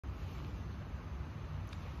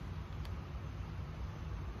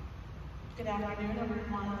Good afternoon,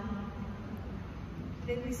 everyone.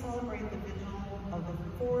 Today we celebrate the vigil of the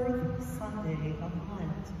fourth Sunday of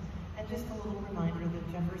Lent. And just a little reminder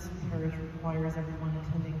that Jefferson Parish requires everyone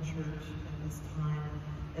attending church at this time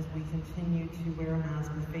as we continue to wear a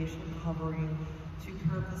mask with facial covering to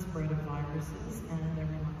curb the spread of viruses, and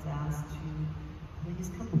everyone's asked to please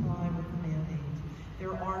comply with the mandate.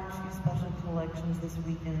 There are 2 special collections this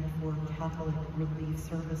weekend for Catholic relief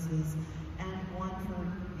services and one for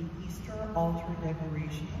the Easter altar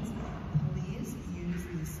decorations. Please use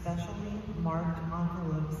these specially marked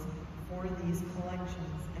envelopes for these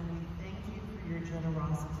collections, and we thank you for your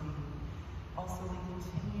generosity. Also, we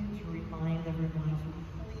continue to remind everyone to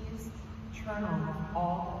please turn off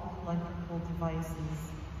all electrical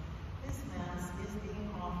devices. This Mass is being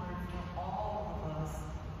offered for all of us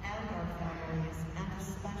and our families, and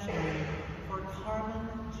especially for Carmen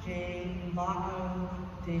J. Lago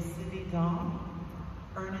de Cividon,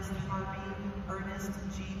 Ernest Harvey, Ernest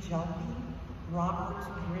G. Jelpy, Robert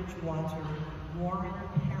Bridgewater, Warren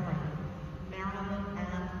Perrin, Marilyn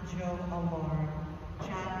and Joe Allard,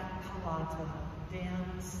 Jack Kalata, Dan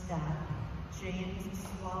Stack, James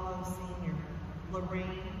Swallow Sr.,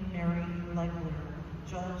 Lorraine Mary Legler,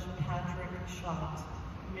 Judge Patrick Schott,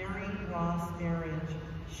 Mary Ross Berridge,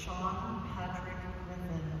 Sean Patrick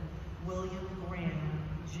Griffin, William Graham,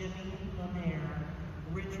 Jimmy Lemaire,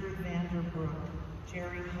 Richard Vanderbrook,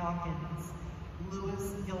 Jerry Hawkins, Louis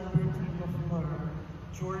Gilbert de LaFleur,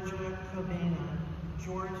 Georgia Cobena,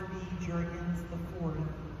 George B. Jurgens IV,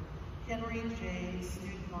 Henry J.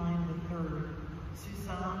 Studline III,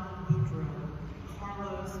 Suzanne Boudreau,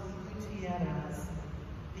 Carlos Gutierrez,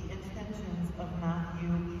 the intentions of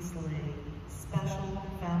Matthew Easley, special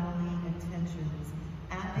family intentions,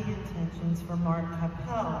 and the intentions for Mark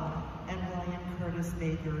Capel and Ryan Curtis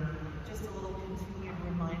Baker. Just a little continued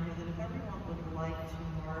reminder that if everyone would like to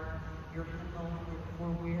mark your hymnal for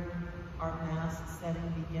where our Mass setting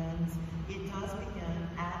begins, it does begin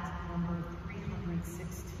at number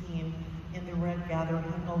 316 in the Red Gather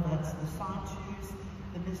hymnal. That's the Sanctus,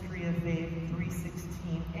 the Mystery of Faith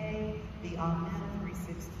 316A, the Amen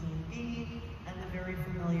 316B, and the very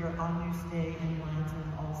familiar Agnus Dei in Latin,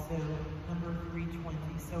 also number 320.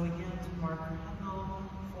 So again, to mark your hymnal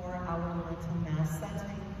for our Lenten Mass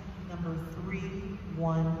setting, number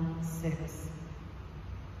 316.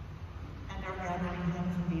 And our gathering hymn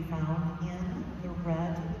can be found in the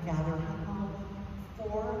Red Gather hymnal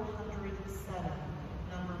 407,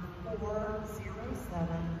 number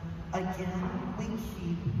 407. Again, we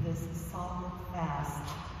keep this solemn fast.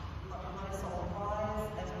 Let us all rise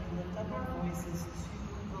as we lift up our voices to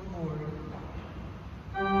the Lord.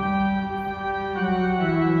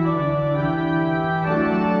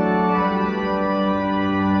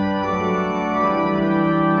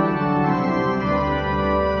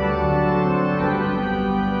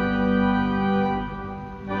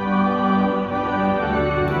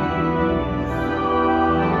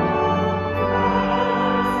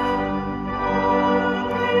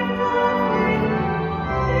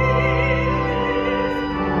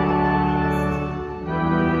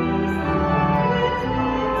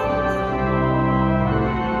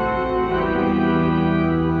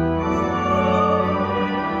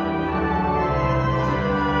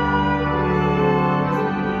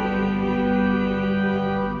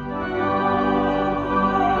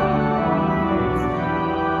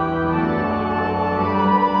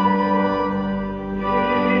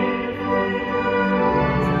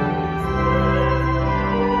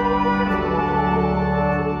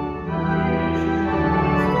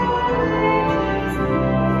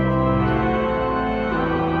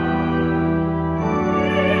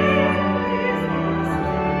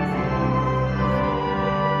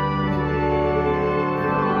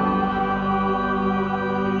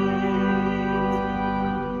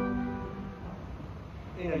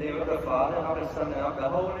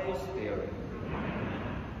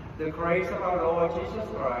 The grace of our Lord Jesus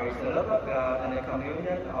Christ, the love of God, and the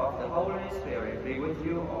communion of the Holy Spirit be with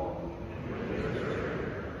you all.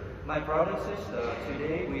 My brother and sister,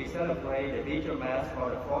 today we celebrate the Vigil Mass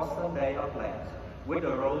for the fourth Sunday of Lent with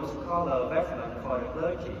the rose-colored vestment for the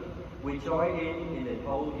clergy. We join in the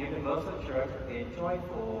whole Universal Church in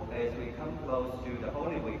joyful as we come close to the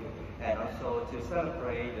Holy Week and also to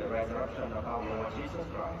celebrate the resurrection of our Lord Jesus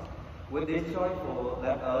Christ. With this joyful,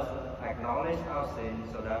 let us acknowledge our sins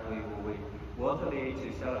so that we will be worthily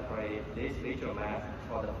to celebrate this Vigil Mass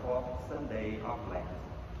for the fourth Sunday of Lent.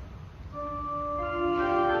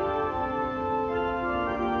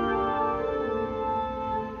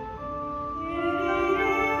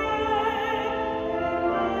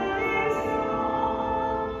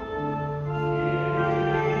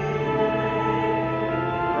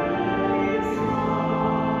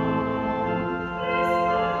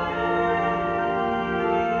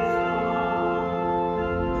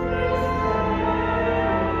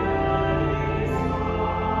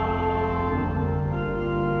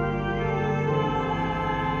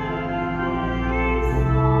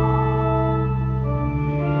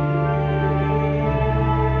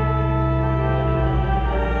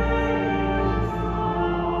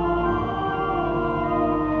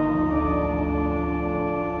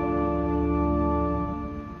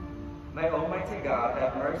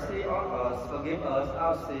 mercy on us, forgive us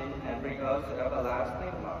our sin, and bring us to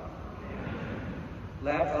everlasting life.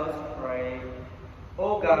 Let us pray.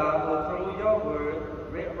 O God, who through your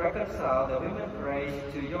word reconcile the human race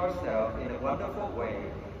to yourself in a wonderful way,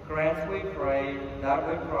 grant, we pray, that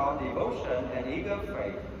with proud devotion and eager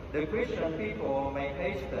faith, the Christian people may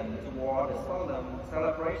hasten toward the solemn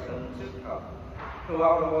celebration to come. Through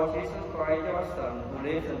our Lord Jesus Christ, your Son, who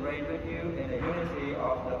lives and reigns with you in the unity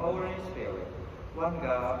of the Holy Spirit, one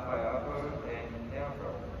God, forever and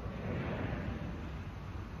ever.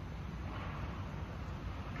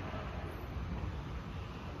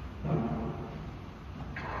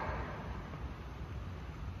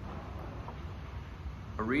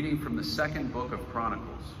 A reading from the second book of Chronicles.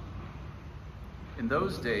 In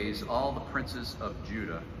those days, all the princes of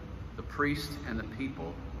Judah, the priests and the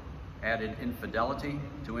people, added infidelity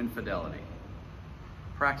to infidelity,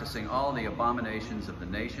 practicing all the abominations of the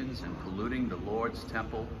nations and polluting the Lord's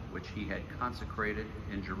temple, which he had consecrated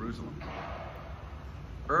in Jerusalem.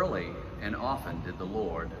 Early and often did the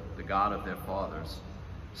Lord, the God of their fathers,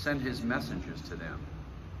 send his messengers to them,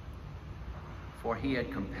 for he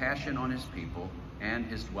had compassion on his people and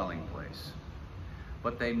his dwelling place.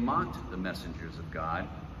 But they mocked the messengers of God,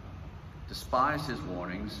 despised his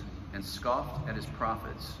warnings, and scoffed at his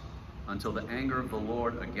prophets, until the anger of the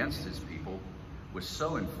Lord against his people was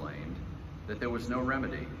so inflamed that there was no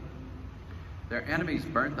remedy. Their enemies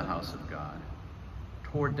burnt the house of God,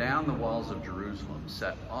 tore down the walls of Jerusalem,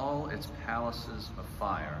 set all its palaces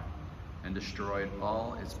afire, and destroyed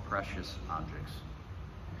all its precious objects.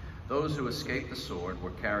 Those who escaped the sword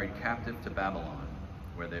were carried captive to Babylon,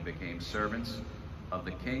 where they became servants of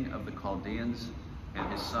the king of the Chaldeans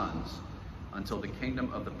and his sons, until the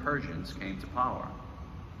kingdom of the Persians came to power.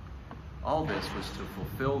 All this was to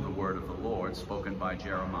fulfill the word of the Lord spoken by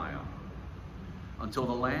Jeremiah. Until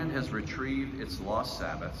the land has retrieved its lost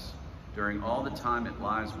Sabbaths, during all the time it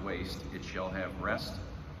lies waste, it shall have rest,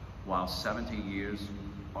 while 70 years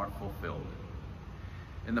are fulfilled.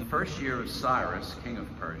 In the first year of Cyrus, king of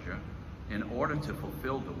Persia, in order to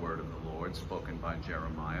fulfill the word of the Lord spoken by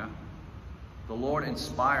Jeremiah, the Lord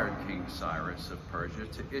inspired King Cyrus of Persia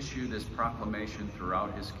to issue this proclamation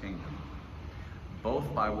throughout his kingdom,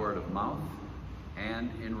 both by word of mouth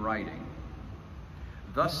and in writing.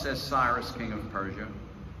 Thus says Cyrus, king of Persia,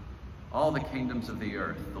 all the kingdoms of the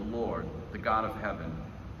earth, the Lord, the God of heaven,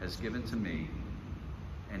 has given to me,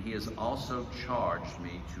 and he has also charged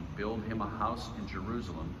me to build him a house in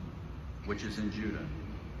Jerusalem, which is in Judah.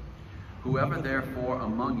 Whoever therefore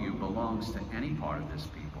among you belongs to any part of this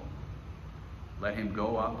people, let him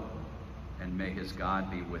go up, and may his God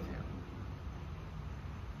be with him.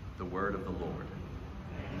 The word of the Lord.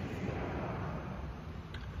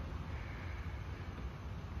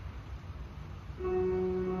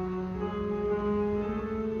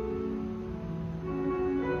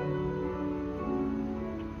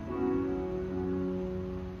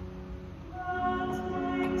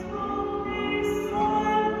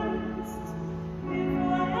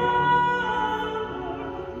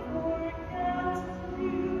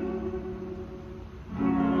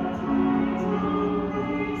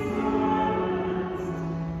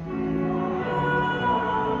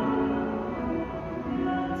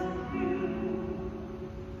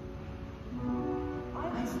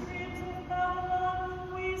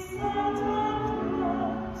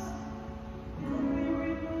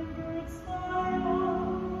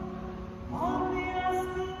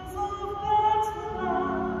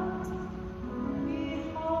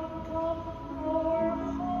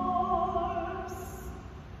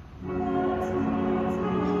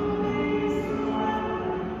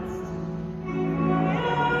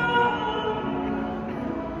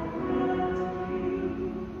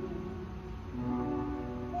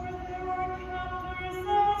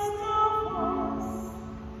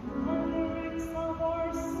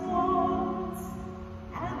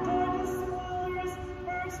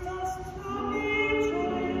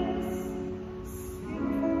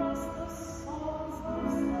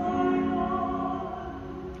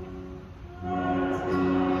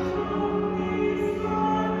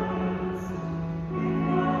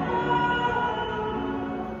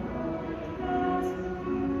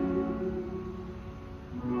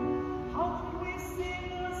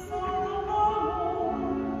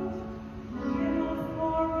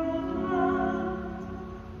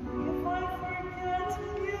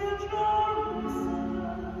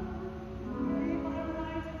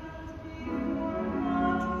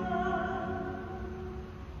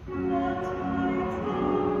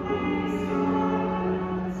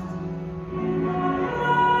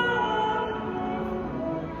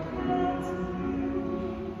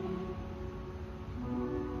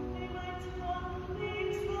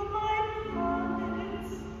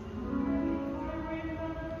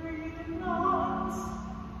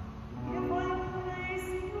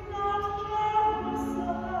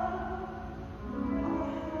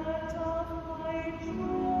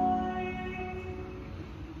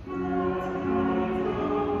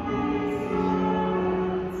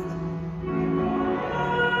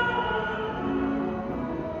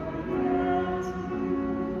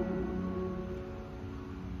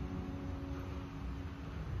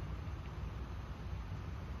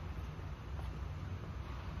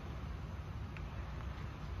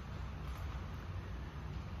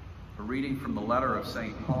 A reading from the letter of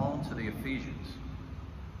St. Paul to the Ephesians.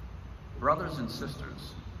 Brothers and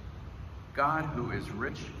sisters, God, who is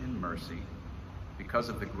rich in mercy, because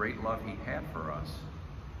of the great love he had for us,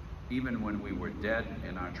 even when we were dead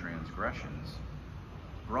in our transgressions,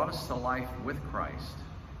 brought us to life with Christ.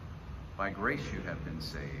 By grace you have been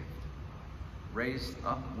saved, raised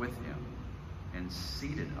up with him, and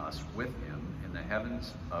seated us with him in the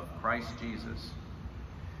heavens of Christ Jesus,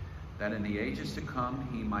 that in the ages to come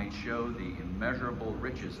he might show the immeasurable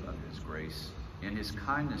riches of his grace in his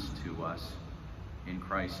kindness to us in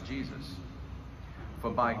Christ Jesus. For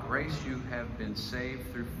by grace you have been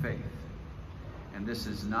saved through faith, and this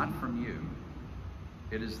is not from you.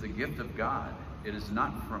 It is the gift of God. It is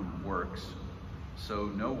not from works, so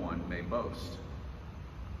no one may boast.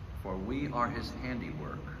 For we are his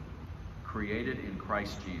handiwork, created in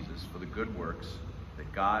Christ Jesus for the good works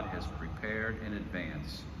that God has prepared in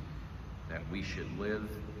advance that we should live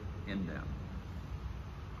in them.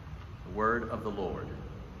 The word of the Lord.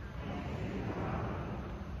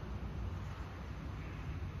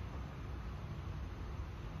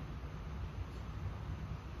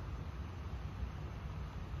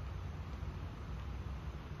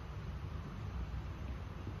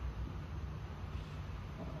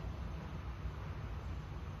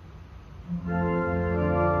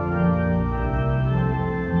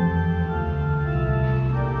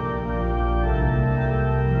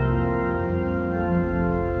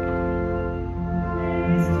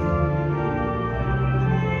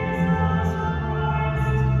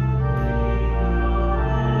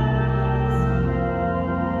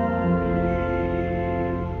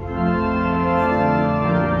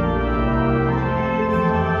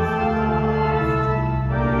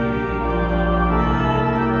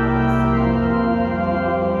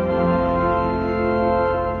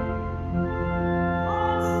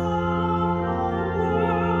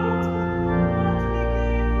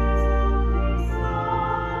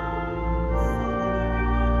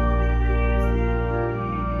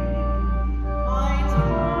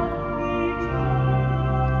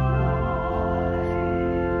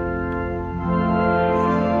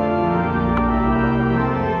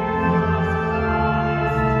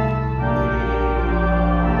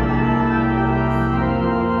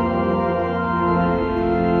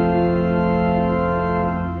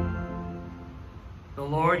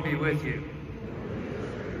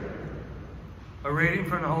 A reading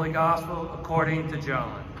from the Holy Gospel according to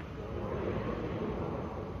John.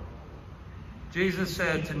 Jesus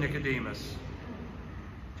said to Nicodemus,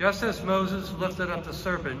 "Just as Moses lifted up the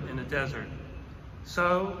serpent in the desert,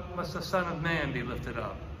 so must the Son of Man be lifted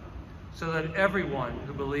up, so that everyone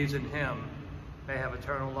who believes in him may have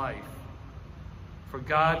eternal life. For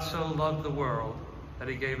God so loved the world that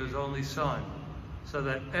he gave his only Son, so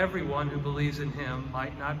that everyone who believes in him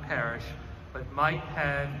might not perish, but might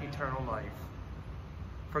have eternal life.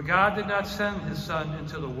 For God did not send his Son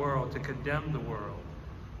into the world to condemn the world,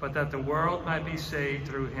 but that the world might be saved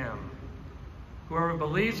through him. Whoever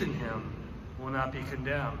believes in him will not be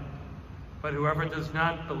condemned, but whoever does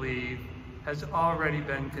not believe has already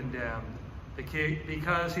been condemned,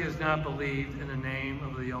 because he has not believed in the name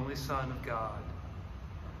of the only Son of God.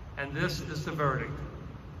 And this is the verdict,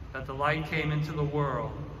 that the light came into the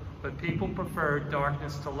world, but people preferred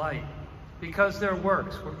darkness to light, because their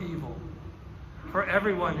works were evil. For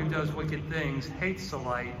everyone who does wicked things hates the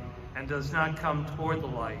light and does not come toward the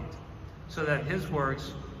light, so that his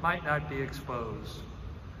works might not be exposed.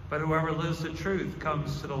 But whoever lives the truth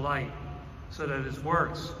comes to the light, so that his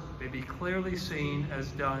works may be clearly seen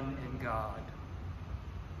as done in God."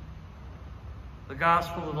 The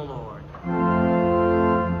Gospel of the Lord.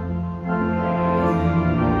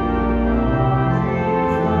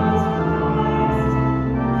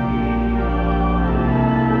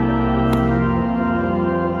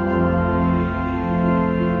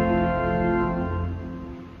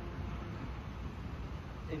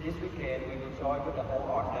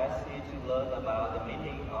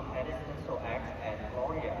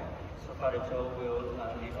 Father Joe will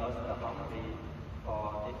lead us the homily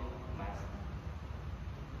for this Mass.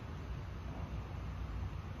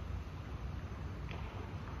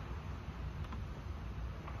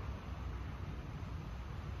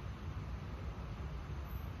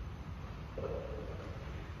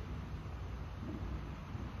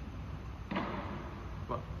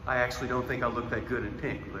 Well, I actually don't think I look that good in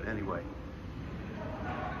pink, but anyway.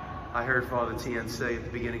 I heard Father Tien say at the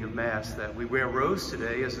beginning of Mass that we wear rose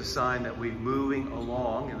today as a sign that we're moving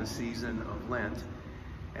along in the season of Lent.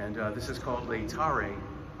 And this is called Laetare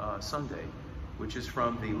Sunday, which is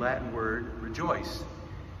from the Latin word rejoice.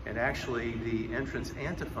 And actually, the entrance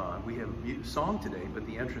antiphon, we have a song today, but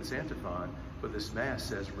the entrance antiphon for this Mass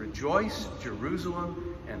says, "Rejoice,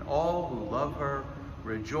 Jerusalem, and all who love her.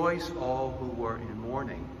 Rejoice, all who were in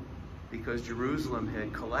mourning," because Jerusalem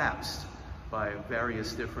had collapsed by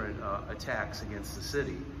various different attacks against the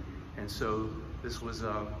city. And so this was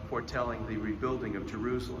foretelling the rebuilding of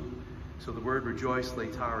Jerusalem. So the word rejoice,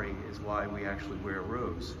 laetare, is why we actually wear a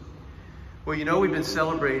rose. Well, you know, we've been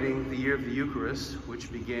celebrating the year of the Eucharist,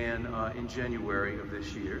 which began in January of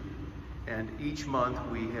this year. And each month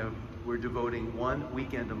we're devoting one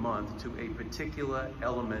weekend a month to a particular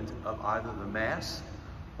element of either the Mass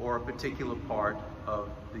or a particular part of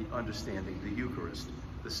the understanding the Eucharist,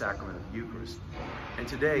 the sacrament of the Eucharist. And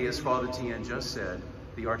today, as Father Tien just said,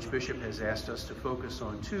 the Archbishop has asked us to focus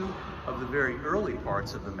on two of the very early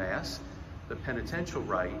parts of the Mass, the penitential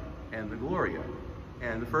rite and the Gloria.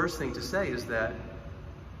 And the first thing to say is that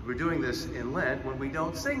we're doing this in Lent when we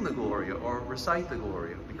don't sing the Gloria or recite the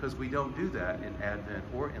Gloria, because we don't do that in Advent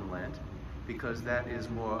or in Lent, because that is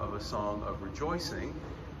more of a song of rejoicing,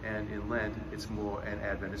 and in Lent and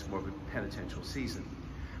Advent it's more of a penitential season.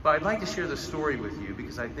 But I'd like to share the story with you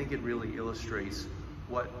because I think it really illustrates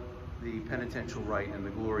what the penitential rite and the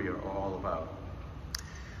Gloria are all about.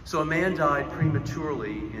 So a man died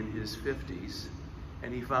prematurely in his 50s,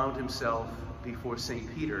 and he found himself before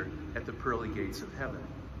St. Peter at the pearly gates of heaven.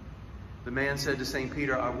 The man said to St.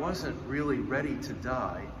 Peter, "I wasn't really ready to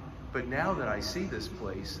die, but now that I see this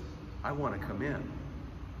place, I want to come in."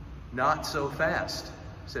 "Not so fast,"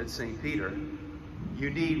 said St. Peter. "You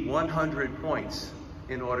need 100 points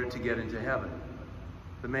in order to get into heaven."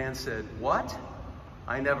 The man said, "What?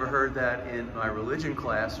 I never heard that in my religion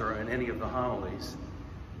class or in any of the homilies."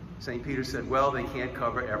 St. Peter said, "Well, they can't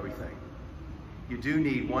cover everything. You do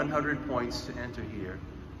need 100 points to enter here,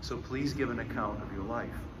 so please give an account of your life."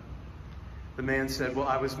 The man said, "Well,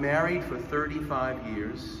 I was married for 35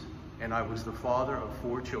 years, and I was the father of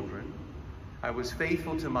 4 children. I was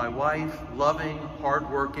faithful to my wife, loving,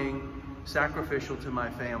 hardworking, sacrificial to my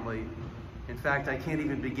family. In fact, I can't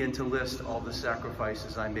even begin to list all the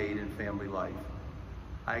sacrifices I made in family life.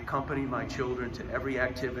 I accompanied my children to every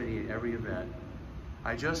activity and every event.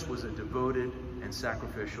 I just was a devoted and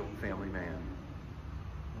sacrificial family man."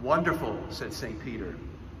 "Wonderful," said St. Peter.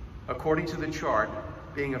 "According to the chart,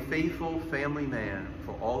 being a faithful family man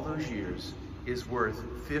for all those years is worth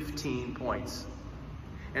 15 points.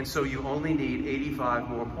 And so you only need 85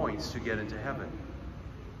 more points to get into heaven."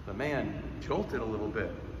 The man jolted a little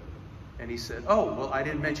bit, and he said, "Oh, well, I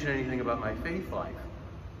didn't mention anything about my faith life.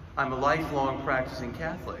 I'm a lifelong practicing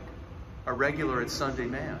Catholic, a regular at Sunday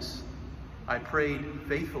Mass. I prayed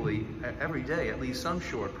faithfully every day, at least some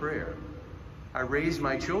short prayer. I raised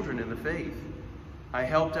my children in the faith. I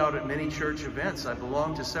helped out at many church events. I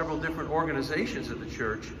belonged to several different organizations at the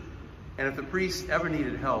church, and if the priest ever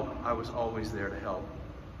needed help, I was always there to help."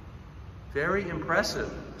 "Very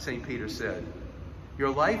impressive," St. Peter said. "Your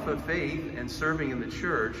life of faith and serving in the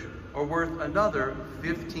church are worth another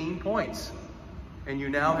 15 points, and you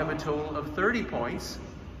now have a total of 30 points,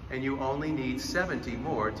 and you only need 70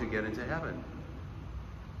 more to get into heaven."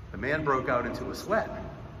 The man broke out into a sweat,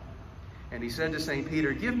 and he said to St.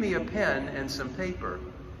 Peter, "Give me a pen and some paper."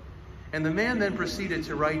 And the man then proceeded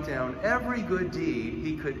to write down every good deed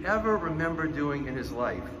he could ever remember doing in his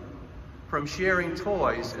life, from sharing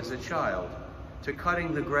toys as a child, to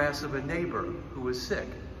cutting the grass of a neighbor who was sick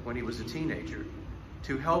when he was a teenager,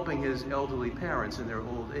 to helping his elderly parents in their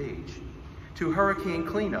old age, to hurricane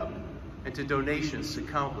cleanup, and to donations to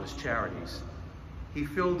countless charities. He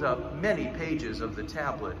filled up many pages of the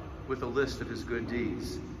tablet with a list of his good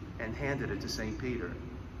deeds and handed it to St. Peter.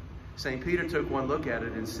 St. Peter took one look at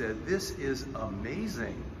it and said, "This is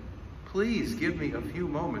amazing. Please give me a few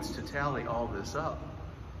moments to tally all this up."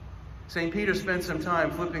 St. Peter spent some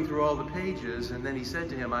time flipping through all the pages, and then he said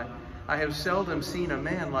to him, I have seldom seen a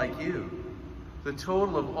man like you. The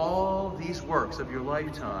total of all these works of your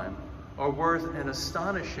lifetime are worth an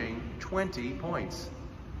astonishing 20 points.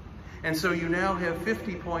 And so you now have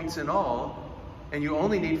 50 points in all, and you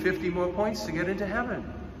only need 50 more points to get into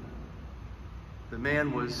heaven." The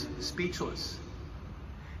man was speechless,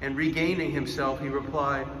 and regaining himself, he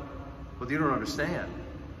replied, "Well, you don't understand.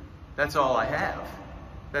 That's all I have.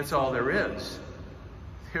 That's all there is.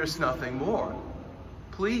 There's nothing more.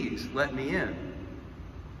 Please let me in."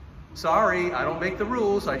 "Sorry, I don't make the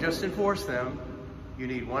rules, I just enforce them. You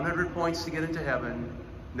need 100 points to get into heaven,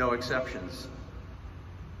 no exceptions."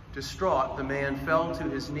 Distraught, the man fell to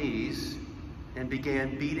his knees and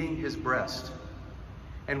began beating his breast.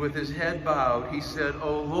 And with his head bowed, he said,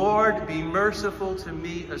 "O Lord, be merciful to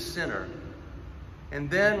me, a sinner." And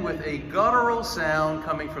then with a guttural sound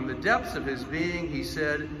coming from the depths of his being, he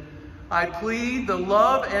said, "I plead the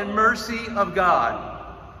love and mercy of God."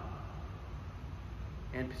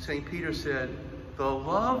 And St. Peter said, "The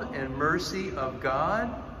love and mercy of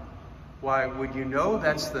God? Why, would you know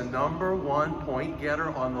that's the #1 point getter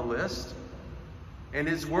on the list? And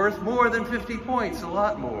it's worth more than 50 points, a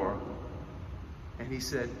lot more." And he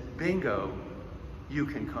said, "Bingo, you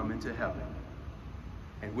can come into heaven."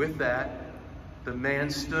 And with that, the man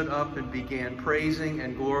stood up and began praising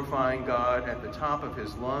and glorifying God at the top of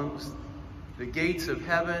his lungs. The gates of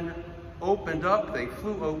heaven opened up, they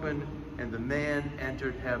flew open, and the man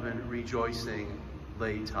entered heaven rejoicing,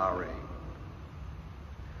 Laetare.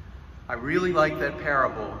 I really like that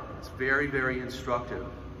parable. It's very, very instructive.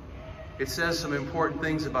 It says some important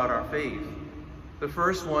things about our faith. The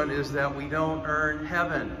first one is that we don't earn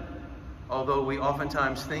heaven, although we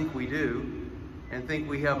oftentimes think we do, and think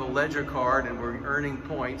we have a ledger card and we're earning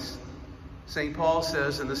points. St. Paul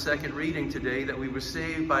says in the second reading today that we were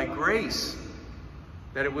saved by grace,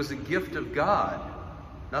 that it was a gift of God,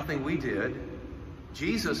 nothing we did.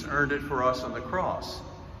 Jesus earned it for us on the cross.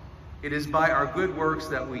 It is by our good works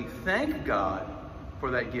that we thank God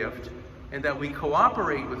for that gift and that we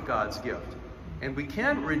cooperate with God's gift. And we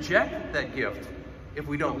can reject that gift if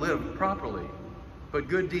we don't live properly. But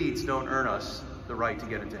good deeds don't earn us the right to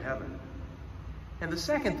get into heaven. And the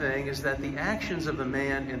second thing is that the actions of the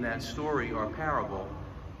man in that story or parable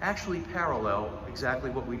actually parallel exactly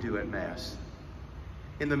what we do at Mass.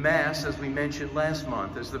 In the Mass, as we mentioned last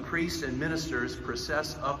month, as the priests and ministers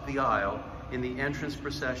process up the aisle in the entrance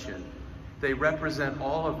procession, they represent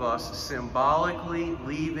all of us symbolically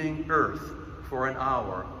leaving earth for an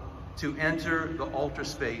hour to enter the altar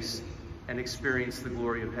space and experience the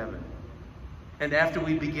glory of heaven. And after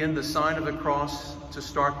we begin the sign of the cross to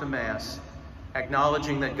start the Mass,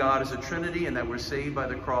 acknowledging that God is a Trinity and that we're saved by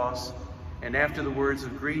the cross, and after the words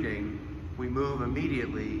of greeting, we move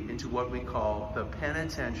immediately into what we call the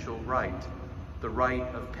penitential rite, the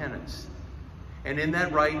rite of penance. And in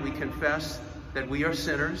that rite, we confess that we are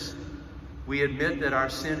sinners. We admit that our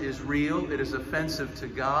sin is real, it is offensive to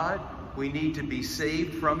God, we need to be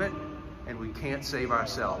saved from it, and we can't save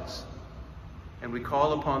ourselves. And we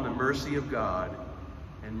call upon the mercy of God,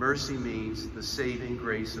 and mercy means the saving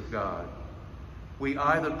grace of God. We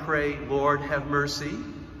either pray, "Lord, have mercy,"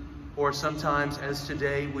 or sometimes, as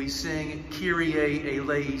today, we sing Kyrie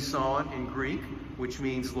eleison in Greek, which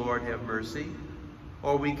means "Lord, have mercy,"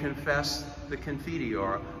 or we confess the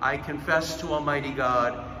Confiteor, "I confess to Almighty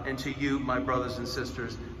God and to you, my brothers and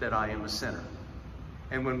sisters, that I am a sinner."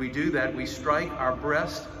 And when we do that, we strike our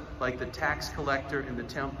breast like the tax collector in the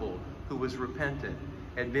temple who was repentant,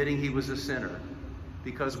 admitting he was a sinner,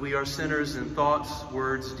 because we are sinners in thoughts,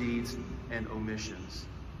 words, deeds, and omissions.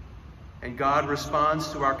 And God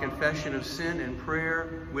responds to our confession of sin and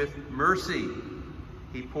prayer with mercy.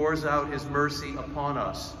 He pours out his mercy upon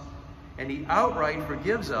us, and he outright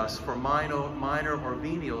forgives us for minor or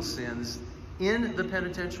venial sins in the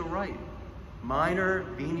penitential rite. Minor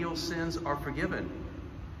venial sins are forgiven.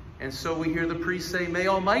 And so we hear the priest say, "May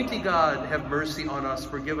Almighty God have mercy on us,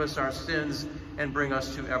 forgive us our sins, and bring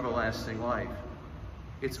us to everlasting life."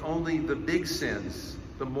 It's only the big sins,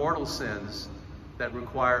 the mortal sins, that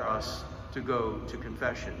require us to go to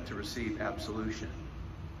confession, to receive absolution.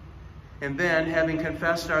 And then, having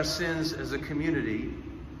confessed our sins as a community,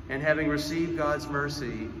 and having received God's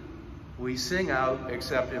mercy, we sing out,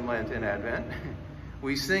 except in Lent and Advent,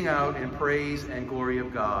 we sing out in praise and glory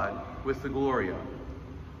of God with the Gloria.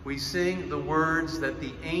 We sing the words that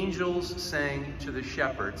the angels sang to the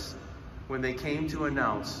shepherds when they came to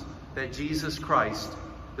announce that Jesus Christ,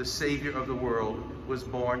 the Savior of the world, was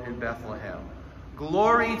born in Bethlehem.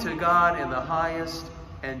 Glory to God in the highest,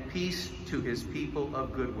 and peace to his people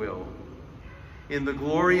of goodwill. In the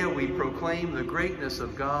Gloria, we proclaim the greatness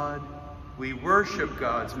of God, we worship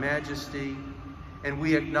God's majesty, and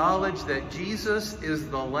we acknowledge that Jesus is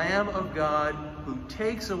the Lamb of God who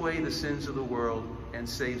takes away the sins of the world and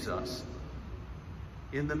saves us.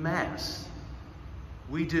 In the Mass,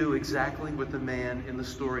 we do exactly what the man in the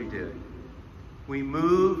story did. We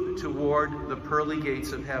move toward the pearly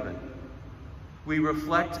gates of heaven. We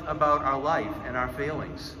reflect about our life and our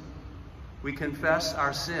failings. We confess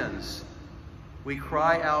our sins. We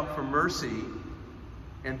cry out for mercy,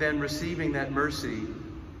 and then receiving that mercy,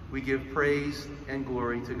 we give praise and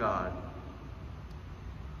glory to God.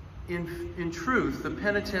 In truth, the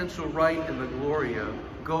penitential rite and the Gloria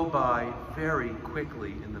go by very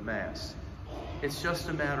quickly in the Mass. It's just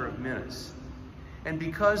a matter of minutes. And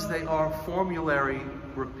because they are formulary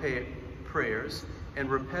prayers and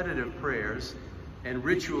repetitive prayers and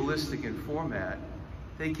ritualistic in format,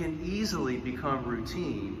 they can easily become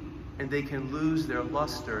routine and they can lose their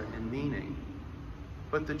luster and meaning.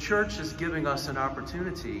 But the church is giving us an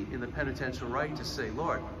opportunity in the penitential rite to say,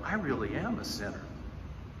 Lord, I really am a sinner.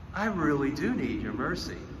 I really do need your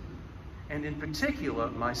mercy. And in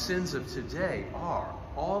particular, my sins of today are.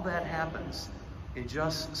 All that happens in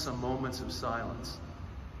just some moments of silence.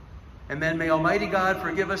 And then may Almighty God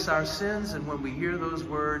forgive us our sins, and when we hear those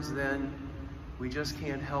words, then we just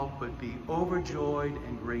can't help but be overjoyed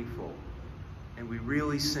and grateful. And we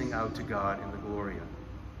really sing out to God in the Gloria.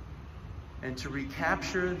 And to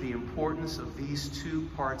recapture the importance of these two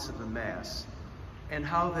parts of the Mass and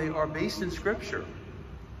how they are based in Scripture.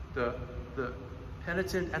 The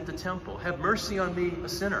penitent at the temple, have mercy on me, a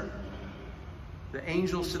sinner. The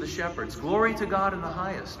angels to the shepherds, glory to God in the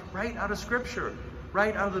highest, right out of Scripture,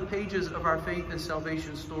 right out of the pages of our faith and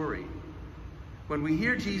salvation story. When we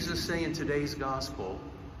hear Jesus say in today's gospel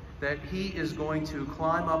that he is going to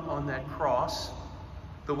climb up on that cross,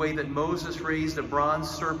 the way that Moses raised a bronze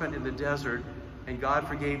serpent in the desert and God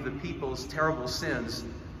forgave the people's terrible sins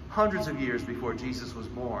hundreds of years before Jesus was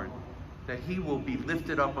born, that he will be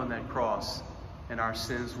lifted up on that cross and our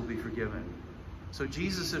sins will be forgiven. So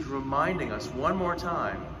Jesus is reminding us one more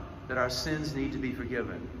time that our sins need to be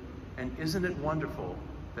forgiven. And isn't it wonderful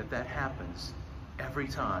that that happens every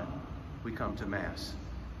time we come to Mass?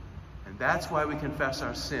 And that's why we confess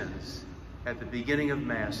our sins at the beginning of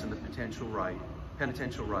Mass in the penitential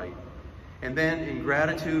rite. And then, in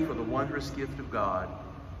gratitude for the wondrous gift of God,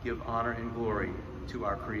 give honor and glory to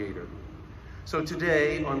our Creator. So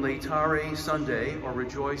today, on Laetare Sunday, or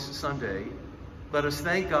Rejoice Sunday, let us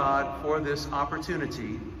thank God for this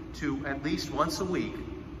opportunity to, at least once a week,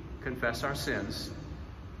 confess our sins,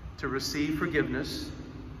 to receive forgiveness,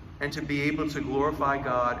 and to be able to glorify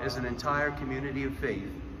God as an entire community of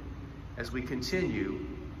faith as we continue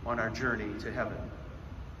on our journey to heaven.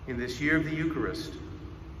 In this year of the Eucharist,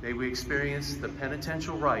 may we experience the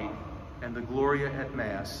penitential rite and the Gloria at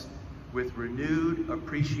Mass with renewed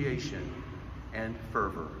appreciation and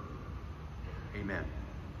fervor. Amen.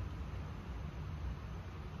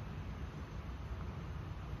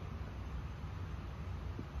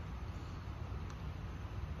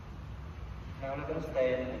 Now let us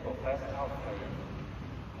stand and profess our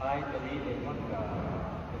faith. I believe in one God,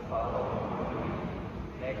 the Father Almighty,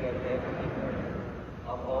 maker of heaven and earth,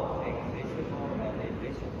 of all things visible and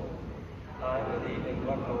invisible. I believe in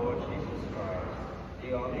one Lord Jesus Christ,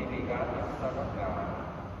 the only begotten Son of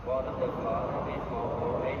God, born of the Father before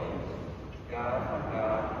all ages, God from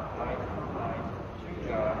God, light from light, true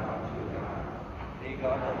God from true God,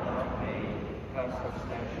 begotten, not made,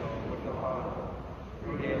 consubstantial with the Father.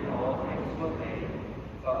 Through him all things were made.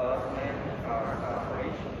 For us men and our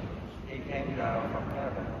salvation, he came down from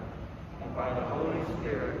heaven, and by the Holy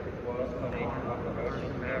Spirit was conceived of the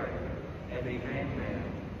Virgin Mary, and became man.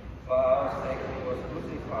 For our sake he was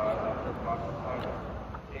crucified under Pontius Pilate.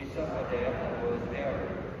 He suffered death and was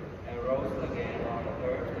buried, and rose again on the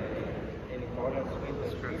third day, in accordance with the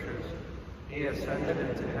Scriptures. He ascended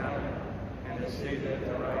into heaven, and is seated at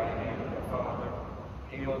the right hand of the Father.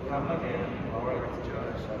 He will come again in glory to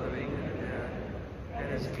judge the living and the dead,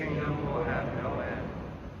 and his kingdom will have no end.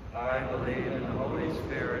 I believe in the Holy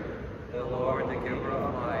Spirit, the Lord, the giver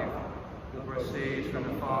of life, who proceeds from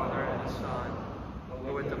the Father and the Son,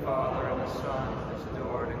 who with the Father and the Son is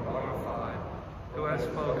adored and glorified, who has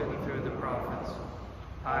spoken through the prophets.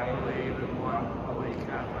 I believe in one holy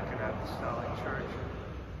Catholic and Apostolic Church.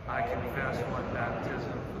 I confess one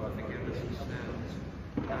baptism for the forgiveness of sins,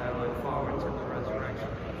 and I look forward to the resurrection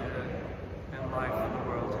of the dead and life in the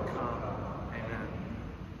world to come. Amen.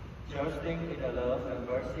 Trusting in the love and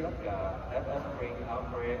mercy of God, let us bring our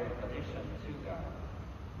prayer and petition to God.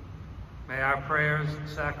 May our prayers,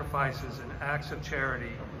 sacrifices, and acts of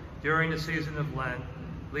charity during the season of Lent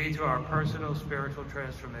lead to our personal spiritual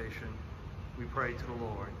transformation. We pray to the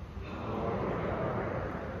Lord.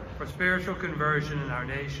 For spiritual conversion in our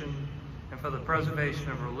nation and for the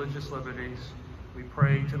preservation of religious liberties, we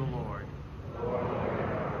pray to the Lord.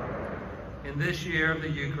 In this year of the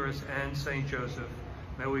Eucharist and St. Joseph,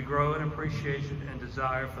 may we grow in appreciation and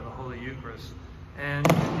desire for the Holy Eucharist and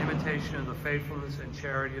in imitation of the faithfulness and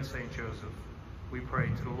charity of St. Joseph. We pray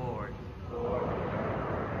to the Lord.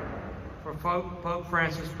 For Pope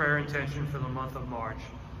Francis' prayer intention for the month of March,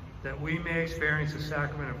 that we may experience the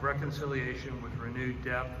sacrament of reconciliation with renewed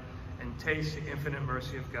depth and taste the infinite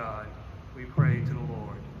mercy of God, we pray to the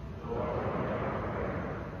Lord.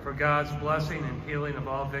 For God's blessing and healing of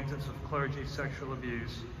all victims of clergy sexual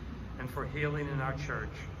abuse, and for healing in our church,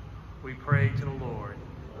 we pray to the Lord.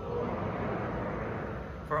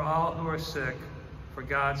 For all who are sick, for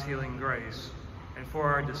God's healing grace, and for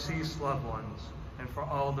our deceased loved ones, and for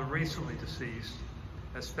all the recently deceased,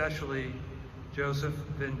 especially Joseph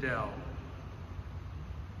Vindell.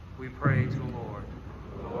 We pray to the Lord.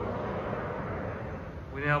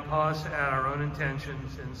 We now pause to add our own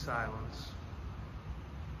intentions in silence.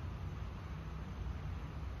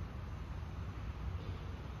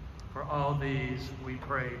 For all these, we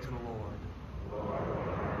pray to the Lord.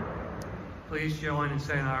 Please join in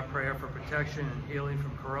saying our prayer for protection and healing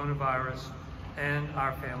from coronavirus and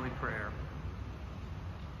our family prayer.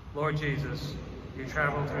 Lord Jesus, you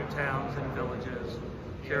travel through towns and villages,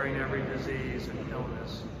 curing every disease and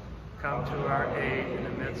illness. Come to our aid in the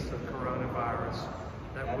midst of coronavirus,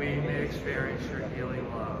 that we may experience your healing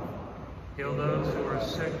love. Heal those who are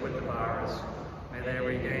sick with the virus. May they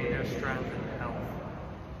regain their strength and health.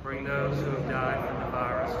 Bring those who have died from the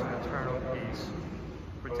virus to eternal peace.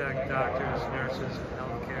 Protect doctors, nurses, and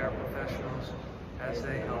healthcare professionals as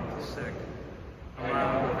they help the sick.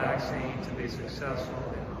 Allow the vaccine to be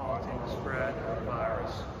successful in halting the spread of the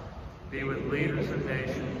virus. Be with leaders of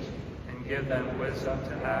nations and give them wisdom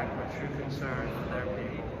to act with true concern for their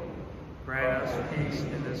people. Grant us peace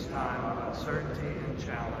in this time of uncertainty and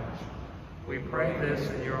challenge. We pray this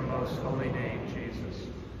in your most holy name, Jesus.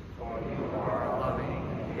 For you are our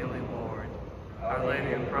loving and healing Lord. Our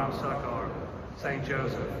Lady of Prom Succor, St.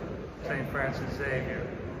 Joseph, St. Francis Xavier,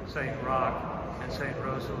 St. Roch, and St.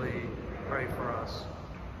 Rosalie, pray for us.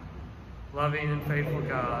 Loving and faithful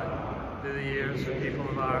God, through the years the people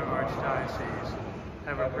of our Archdiocese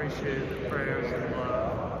have appreciated the prayers and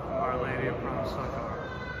love of Our Lady of Prom Succor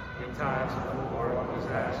in times of war,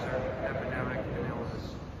 disaster, epidemic, and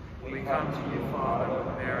illness. We come to you, Father,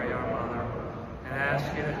 Mary, our Mother, and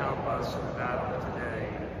ask you to help us in the battle today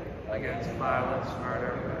against violence,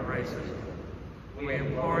 murder, and racism. We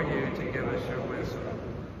implore you to give us your wisdom,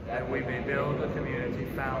 that we may build a community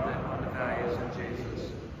founded on the values of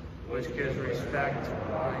Jesus, which gives respect to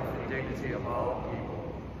the life and dignity of all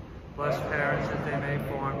people. Bless parents that they may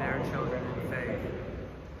form their children in faith.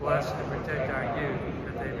 Bless and protect our youth,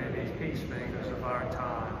 that they may be peacemakers of our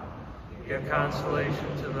time. Give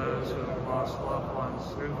consolation to those who have lost loved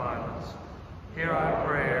ones through violence. Hear our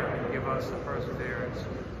prayer and give us the perseverance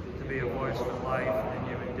to be a voice for life and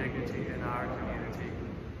human dignity in our community.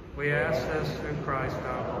 We ask this through Christ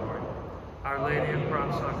our Lord. Our Lady of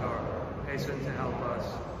Prom Succor, hasten to help us.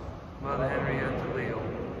 Mother Henrietta Leal,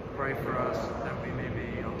 pray for us that we may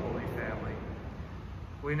be a holy family.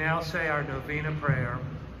 We now say our novena prayer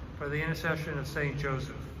for the intercession of St.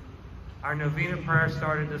 Joseph. Our novena prayer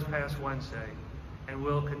started this past Wednesday and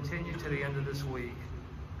will continue to the end of this week,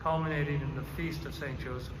 culminating in the Feast of St.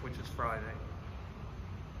 Joseph, which is Friday.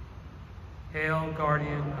 Hail,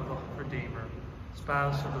 guardian of the Redeemer,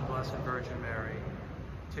 spouse of the Blessed Virgin Mary.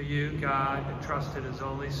 To you, God entrusted his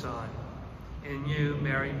only Son. In you,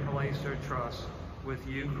 Mary placed her trust. With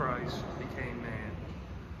you, Christ became man.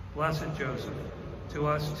 Blessed Joseph, to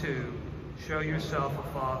us too, show yourself a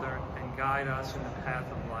father and guide us in the path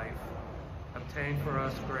of life. Obtain for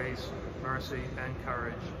us grace, mercy, and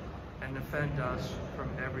courage, and defend us from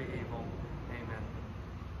every evil. Amen.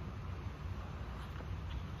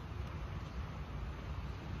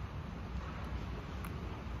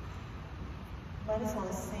 Let us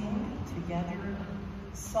all sing together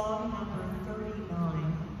Song number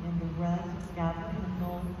 39 in the red gathered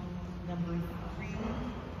hymnal number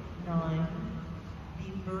 39,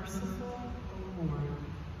 Be Merciful, O Lord.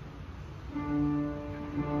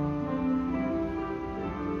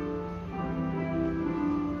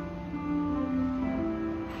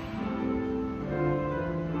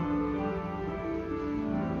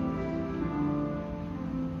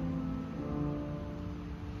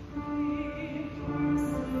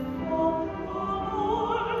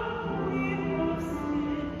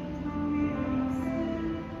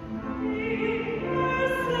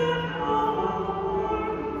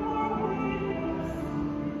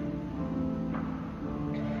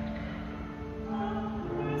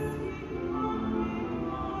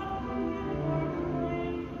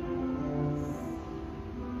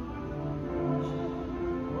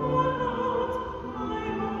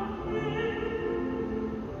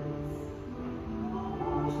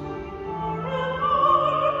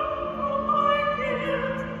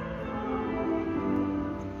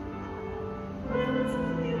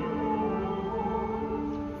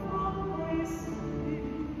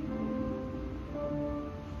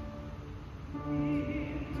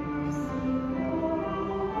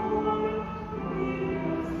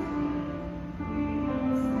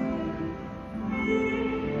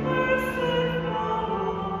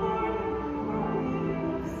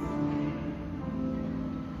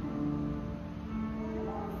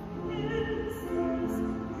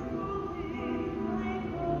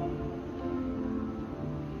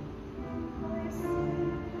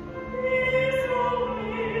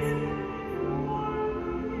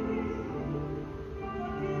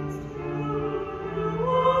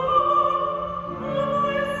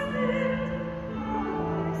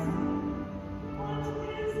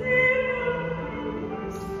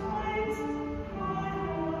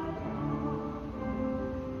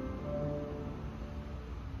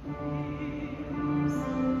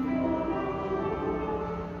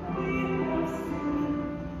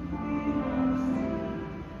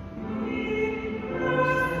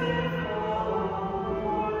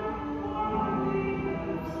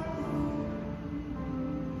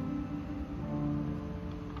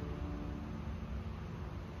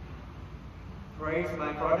 Praise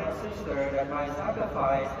my brother and sister, that my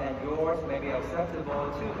sacrifice and yours may be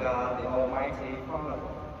acceptable to God, the Almighty Father.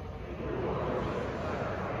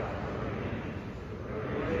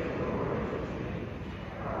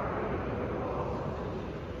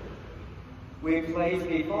 We place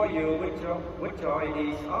before you with joy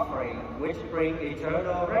these offerings, which bring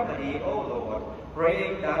eternal remedy, O Lord,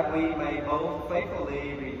 praying that we may both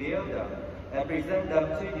faithfully reveal them and present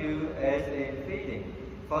them to you as in fitting,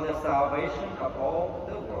 for the salvation of all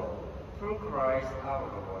the world, through Christ our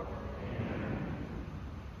Lord. Amen.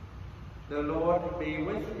 The Lord be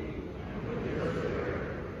with you.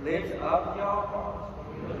 Lift up your hearts.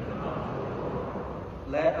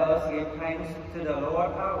 Let us give thanks to the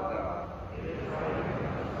Lord our God.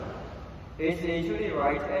 It is truly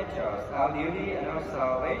right and just, our duty and our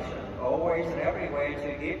salvation, always and everywhere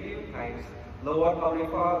to give you thanks, Lord, Holy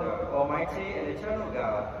Father, Almighty and eternal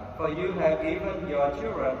God, for you have given your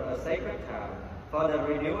children a sacred time for the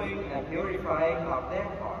renewing and purifying of their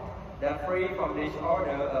heart, that free from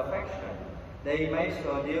disorder affection, they may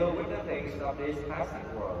so deal with the things of this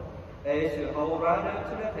passing world, as to hold rather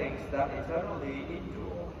to the things that eternally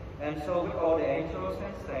endure. And so with all the angels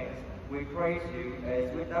and saints, we praise you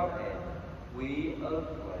as without end. We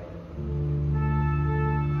acclaim.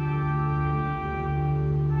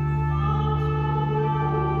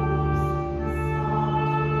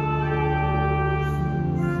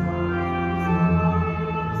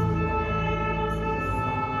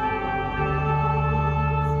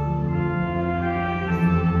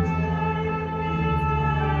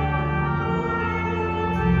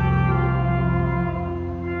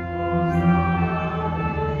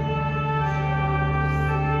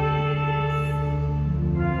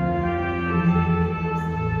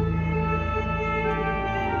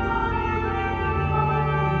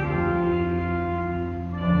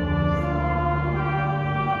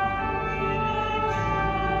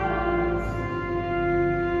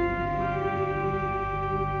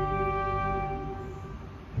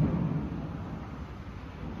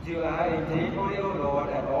 You are indeed holy, O Lord,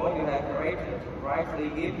 and all you have created to rightly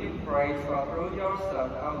give you praise, for through your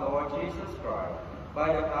Son, our Lord Jesus Christ,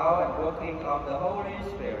 by the power and working of the Holy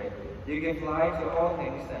Spirit, you give life to all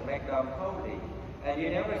things and make them holy, and you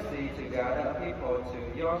never cease to gather a people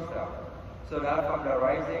to yourself, so that from the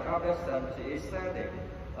rising of the sun to its setting,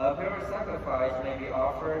 a pure sacrifice may be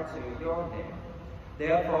offered to your name.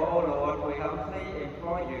 Therefore, O Lord, we humbly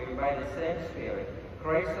implore you by the same Spirit,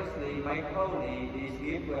 graciously make holy these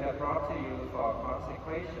gifts we have brought to you for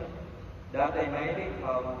consecration, that they may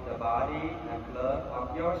become the body and blood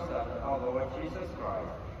of your Son, our Lord Jesus Christ,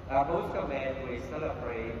 at whose command we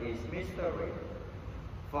celebrate his mystery.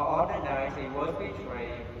 For on the night he was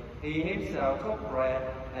betrayed, he himself took bread,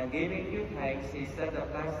 and giving you thanks, he said a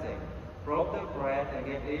blessing, broke the bread, and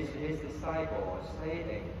gave it to his disciples,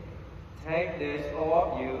 saying, "Take this, all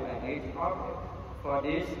of you, and eat of it, for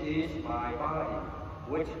this is my body,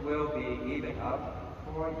 which will be given up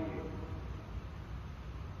for you."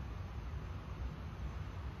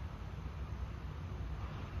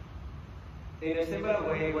 In a similar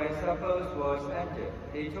way, when supper was ended,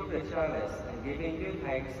 he took the chalice, and giving you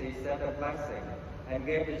thanks, he said a blessing, and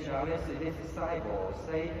gave the chalice to his disciples,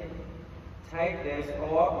 saying, "Take this,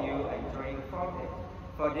 all of you, and drink from it,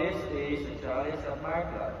 for this is the chalice of my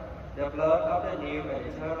blood, the blood of the new and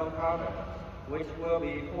eternal covenant, which will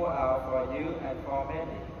be poured out for you and for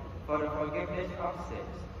many, for the forgiveness of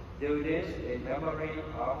sins. Do this in memory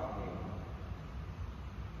of me."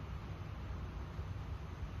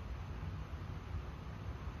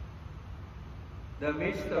 The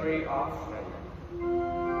mystery of faith.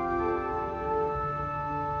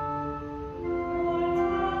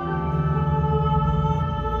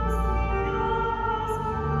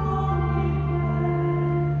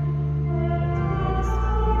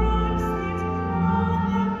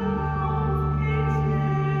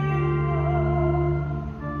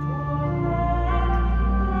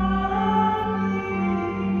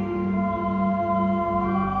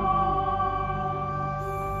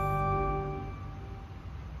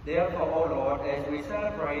 Therefore, O Lord, as we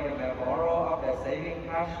celebrate the memorial of the saving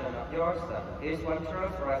passion of your Son, his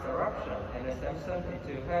wondrous resurrection and ascension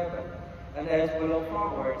into heaven, and as we look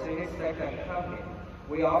forward to his second coming,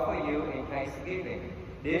 we offer you in thanksgiving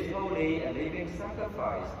this holy and living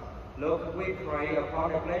sacrifice. Look, we pray,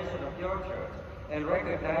 upon the blessing of your church, and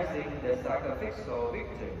recognizing the sacrificial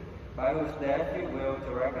victim, by whose death you will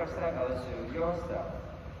to reconcile us to yourself.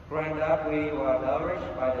 Grant that we who are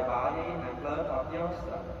nourished by the body and blood of your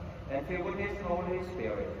Son, and filled with his Holy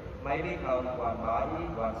Spirit, may become one body,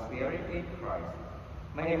 one spirit in Christ.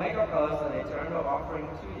 May He make of us an eternal offering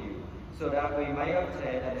to you, so that we may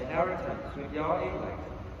obtain an inheritance with your elect,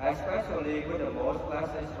 especially with the most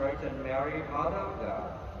blessed Virgin Mary, Mother of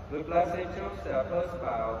God, with blessed Joseph, her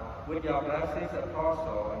spouse, with your blessed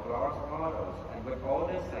apostle and Lord's models, and with all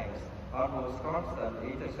the saints, on whose constant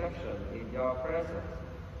intercession in your presence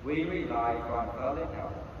we rely for unfailing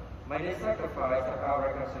help. May the sacrifice of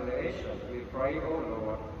our reconciliation, we pray, O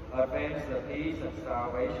Lord, advance the peace and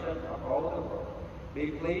salvation of all the world.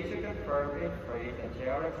 Be pleased to confirm in faith and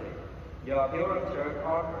charity your pure church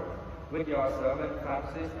on earth, with your servant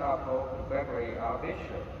Francis our Pope and Gregory our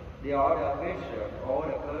Bishop, the other Bishop, all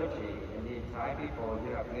the clergy, in the time before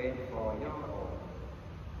you have laid for your own.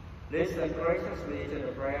 Listen graciously to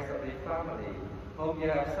the prayers of the family, whom you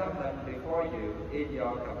have summoned before you in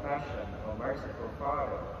your compassion, O merciful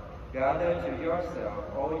Father. Gather to yourself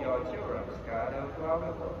all your children scattered throughout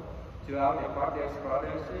the world, to our departed brother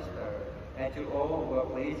and sister, and to all who are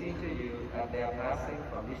pleasing to you at their passing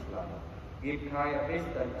from this life. Give kind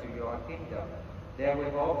wisdom to your kingdom, that we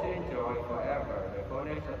hope to enjoy forever the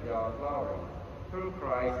fullness of your glory. Through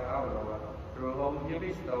Christ our Lord, through whom you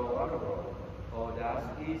bestow on the world all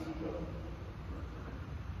that is good.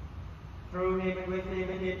 Through him, and with him,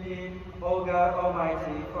 and in him, O God,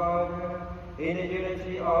 Almighty Father, in the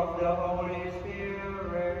unity of the Holy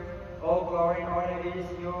Spirit, all glory and honor is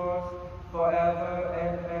yours, forever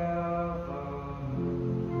and ever.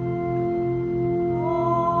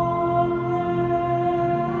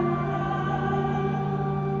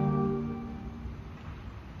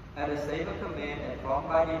 At the sacred command and formed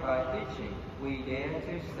by divine teaching, we dare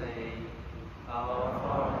to say, Our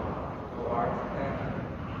Father, who art in heaven,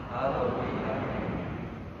 hallowed be thy name.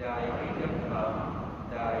 Thy kingdom come,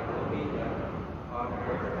 thy will be done, on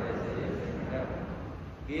earth as it is in heaven.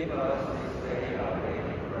 Give us this day our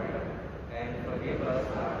daily bread, and forgive us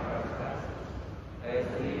our trespasses, as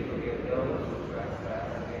we forgive those who trespass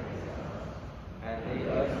against us. And lead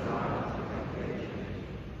us not into temptation,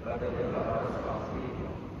 but deliver us from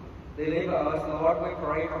evil. Deliver us, Lord, we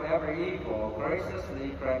pray, from every evil. Graciously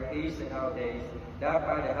grant peace in our days, that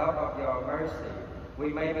by the help of your mercy we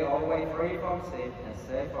may be always free from sin and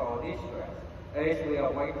safe for all distress, as we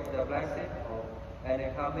await the blessed hope and the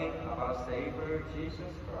coming of our Savior,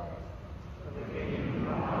 Jesus Christ.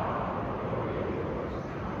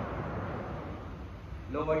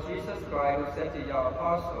 Lord Jesus Christ, who said to your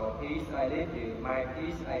apostle, Peace I leave you, my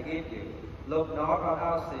peace I give you, look not on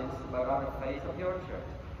our sins, but on the faith of your church,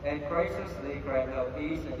 and graciously grant her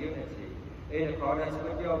peace and unity, in accordance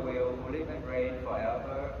with your will, who live and reign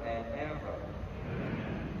forever and ever.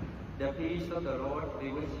 Amen. The peace of the Lord be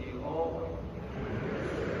with you always.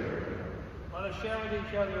 Let us share with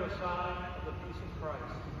each other a sign of the peace of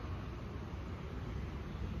Christ.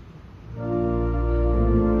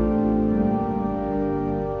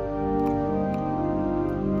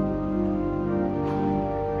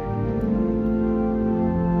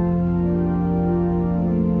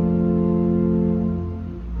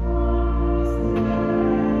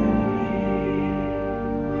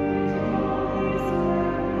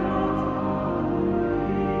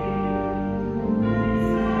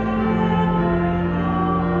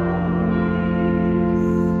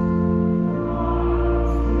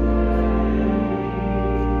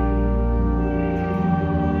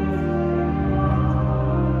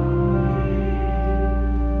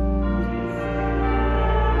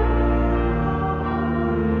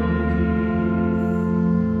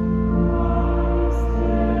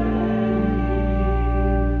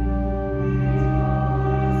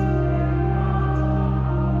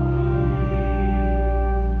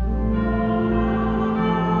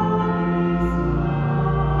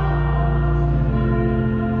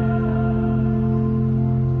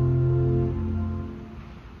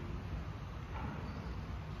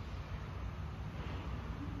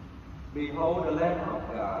 Behold the Lamb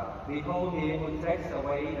of God. Behold him who takes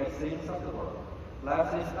away the sins of the world.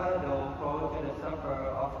 Blessed is thou, called to the supper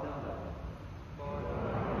of the Lamb.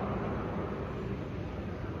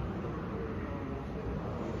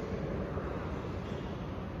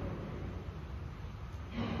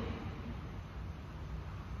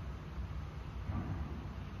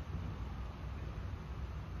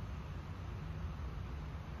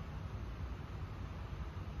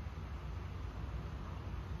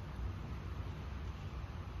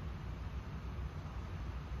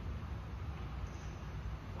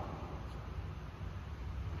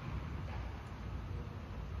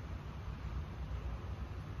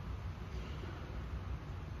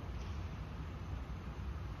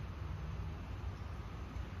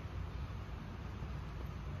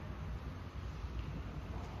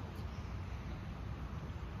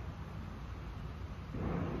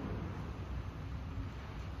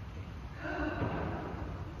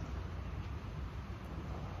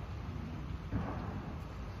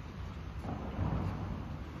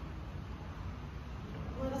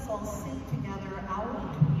 all sing together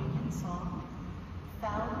our communion song,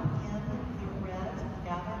 found in the red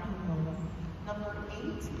gathering roll, number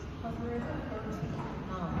 839.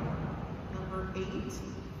 Number 839.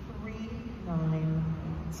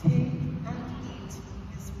 Take and eat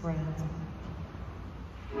this bread.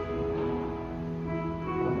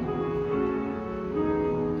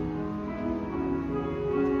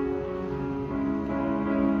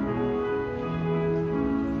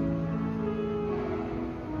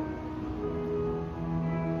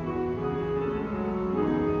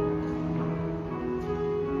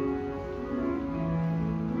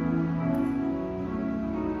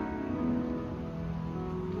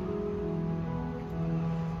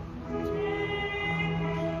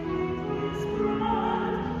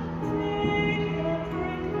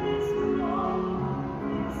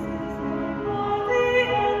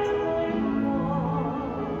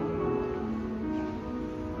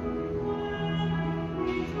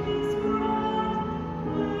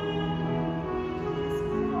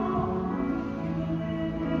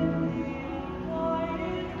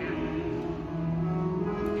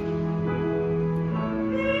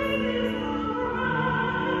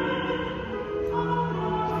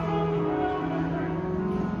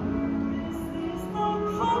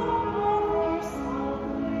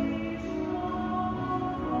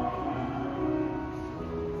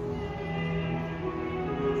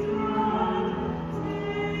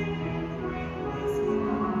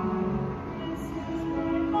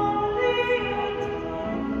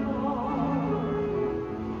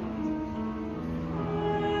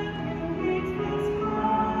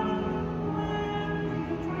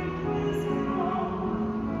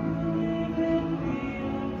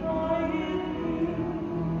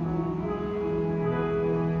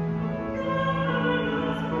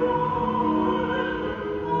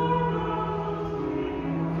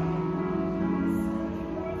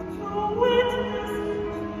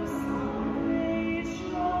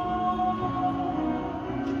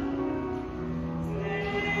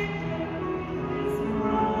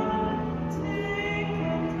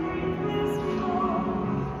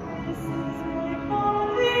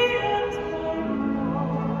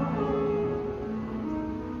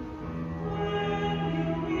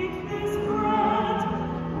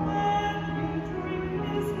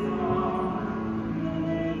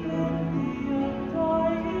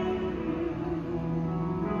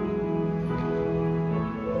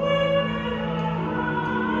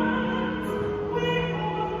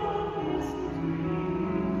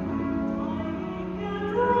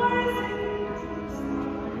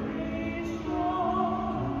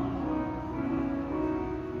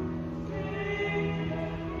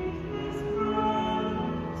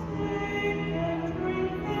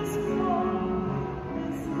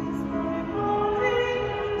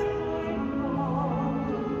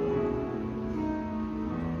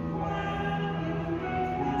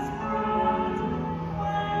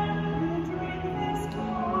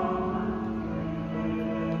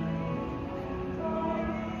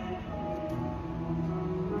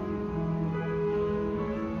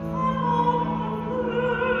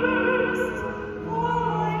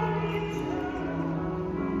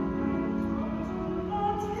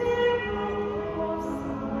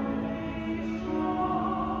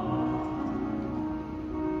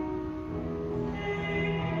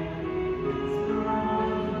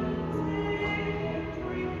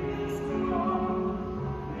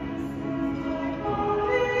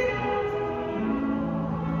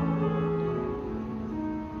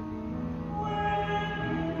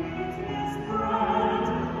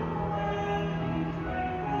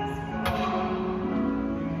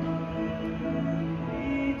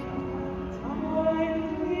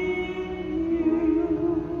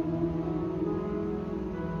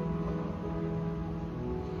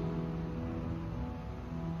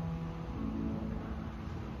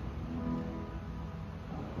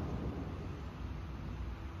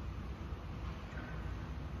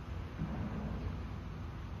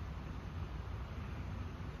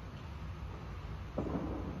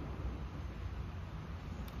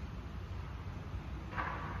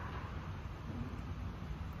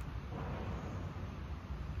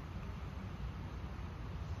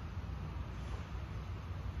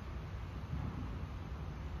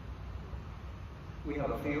 we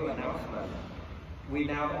have a few announcements. We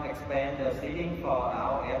now expand the seating for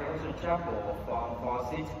our Adoration Chapel from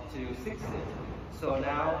 4 seats to 6 seats. So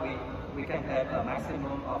now we can have a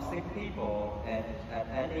maximum of 6 people at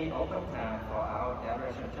any open time for our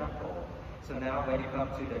Adoration Chapel. So now when you come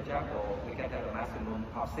to the chapel, we can have a maximum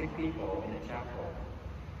of 6 people in the chapel.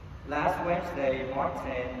 Last Wednesday, March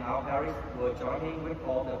 10, our parish were joining with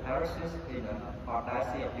all the parishes in the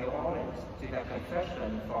Archdiocese of New Orleans to have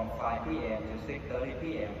confession from 5 p.m. to 6:30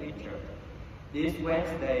 p.m. in church. This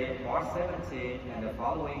Wednesday, March 17, and the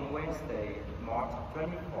following Wednesday, March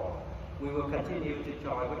 24, we will continue to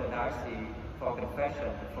join with the diocese for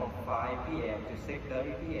confession from 5 p.m. to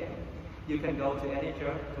 6:30 p.m. You can go to any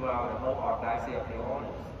church throughout the whole Archdiocese of New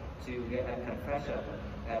Orleans to get a confession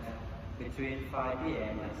at between 5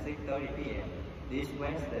 p.m. and 6:30 p.m. this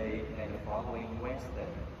Wednesday and the following Wednesday.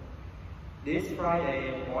 This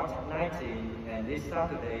Friday, March 19, and this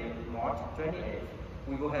Saturday, March 28,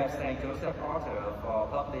 we will have St. Joseph Altar for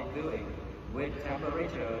public viewing with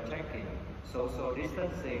temperature checking, social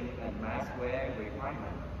distancing, and mask wearing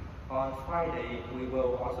requirement. On Friday, we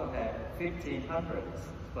will also have 1,500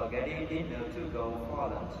 spaghetti dinner to go for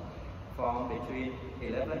lunch from between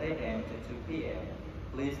 11 a.m. to 2 p.m.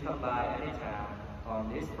 Please come by anytime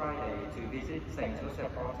on this Friday to visit St.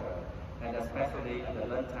 Joseph Altar, and especially at the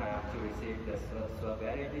lunchtime to receive the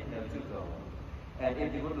spaghetti dinner to go. And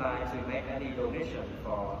if you would like to make any donation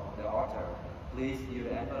for the altar, please use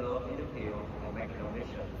the envelope in the pew and make a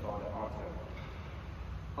donation for the altar.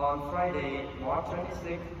 On Friday, March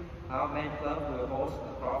 26th, our main club will host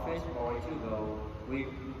a crawfish boil to go.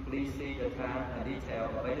 Please see the time and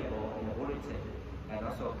detail available in the bulletin, and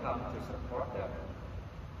also come to support them.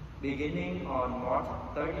 Beginning on March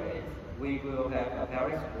 38th, we will have a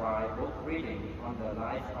parish-wide book reading on the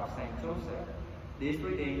life of St. Joseph. This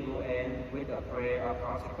reading will end with a prayer of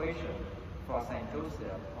consecration for St.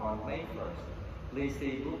 Joseph on May 1st. Please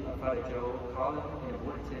see book of Father Joe column in the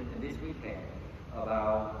bulletin this weekend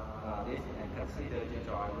about this, and consider to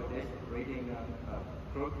join with this reading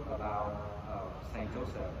group about St.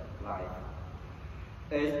 Joseph's life.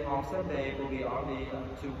 As Palm Sunday will be only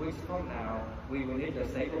 2 weeks from now, we will need a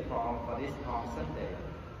sacred palm for this Palm Sunday.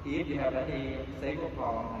 If you have any sacred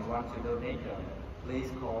palm and want to donate them,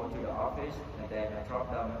 please call to the office and then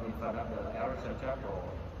drop them in front of the Harrison Chapel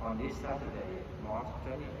on this Saturday, March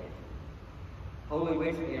 28th. Holy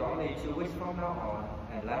Week is only 2 weeks from now on,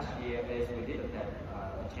 and last year, as we didn't have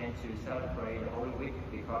a chance to celebrate the Holy Week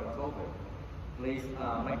because of COVID, please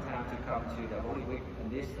make time to come to the Holy Week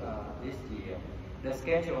this year. The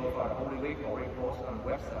schedule for the Holy Week already posted on the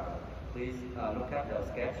website. Please look at the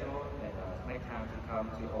schedule and make time to come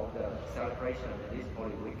to all the celebration this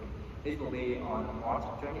Holy Week. This will be on March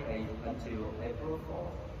 28th until April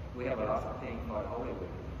 4th. We have a lot of things for the Holy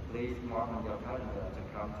Week. Please mark on your calendar to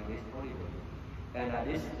come to this Holy Week. And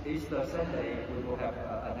this Easter Sunday, we will have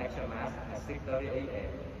an extra Mass at 6:30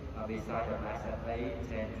 a.m. Beside the Mass at 8,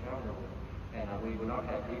 10, 12 noon. And we will not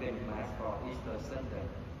have even Mass for Easter Sunday.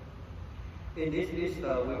 In this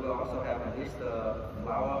Easter, we will also have an Easter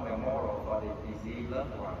flower memorial for the deceased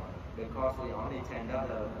loved one. Because we only $10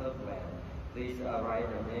 per plan, please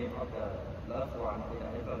write the name of the loved one in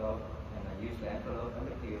an envelope and use the envelope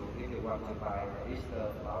and the pew if you want to buy the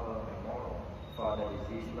Easter flower memorial for the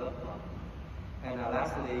deceased loved one. And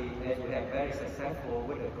lastly, as we have very successful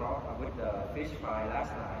with the fish fry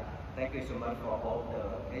last night, thank you so much for all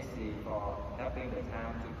the AC for helping the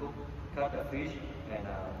time to cut the fish and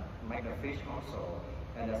make a fish also,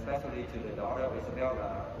 and especially to the daughter of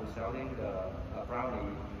Isabella who's selling the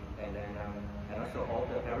brownie, and then and also all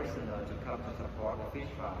the parishioners to come to support the fish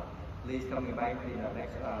fry. Please come back in the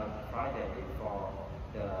next Friday for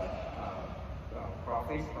the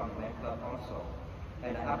crawfish from the main club also.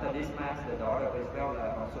 And after this Mass, the daughter of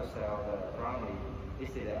Isabella also sell the brownie. This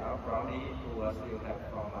is our brownie who was still have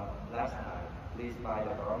from last night. Please buy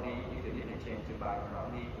the brownie if you didn't change to buy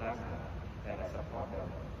brownie last night, and I support them.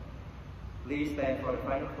 Please stand for the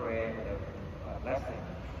final prayer and the blessing.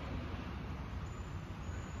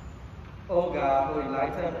 O God, who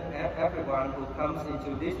enlighten everyone who comes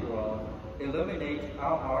into this world, illuminate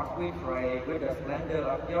our hearts, we pray, with the splendor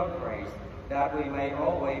of your grace, that we may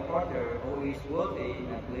always wonder who is worthy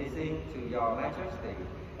and pleasing to your majesty,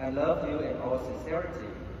 and love you in all sincerity,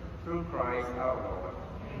 through Christ our Lord.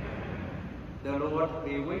 Amen. The Lord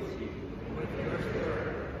be with you. With your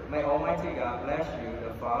spirit. May Almighty God bless you,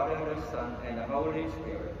 the Father, the Son, and the Holy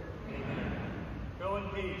Spirit. Amen. Go in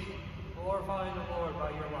peace, glorifying the Lord by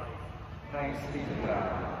your life. Thanks be to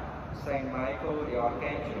God. Saint Michael the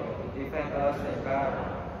Archangel, defend us in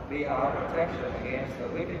battle. Be our protection against the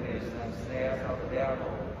wickedness and snares of the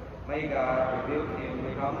devil. May God rebuke him,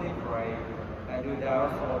 we humbly pray, and do thou,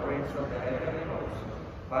 O Prince of the heavenly host,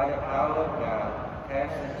 by the power of God,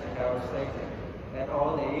 cast into hell Satan and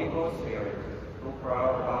all the evil spirits who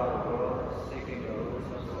prowl about the world, seeking the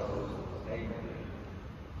rules of souls. Amen.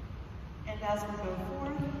 And as we go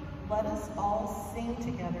forth, let us all sing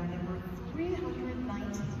together number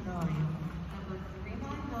 399, number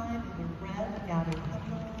 399 in the red gathered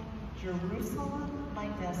hymnal, Jerusalem, My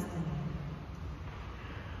Destiny.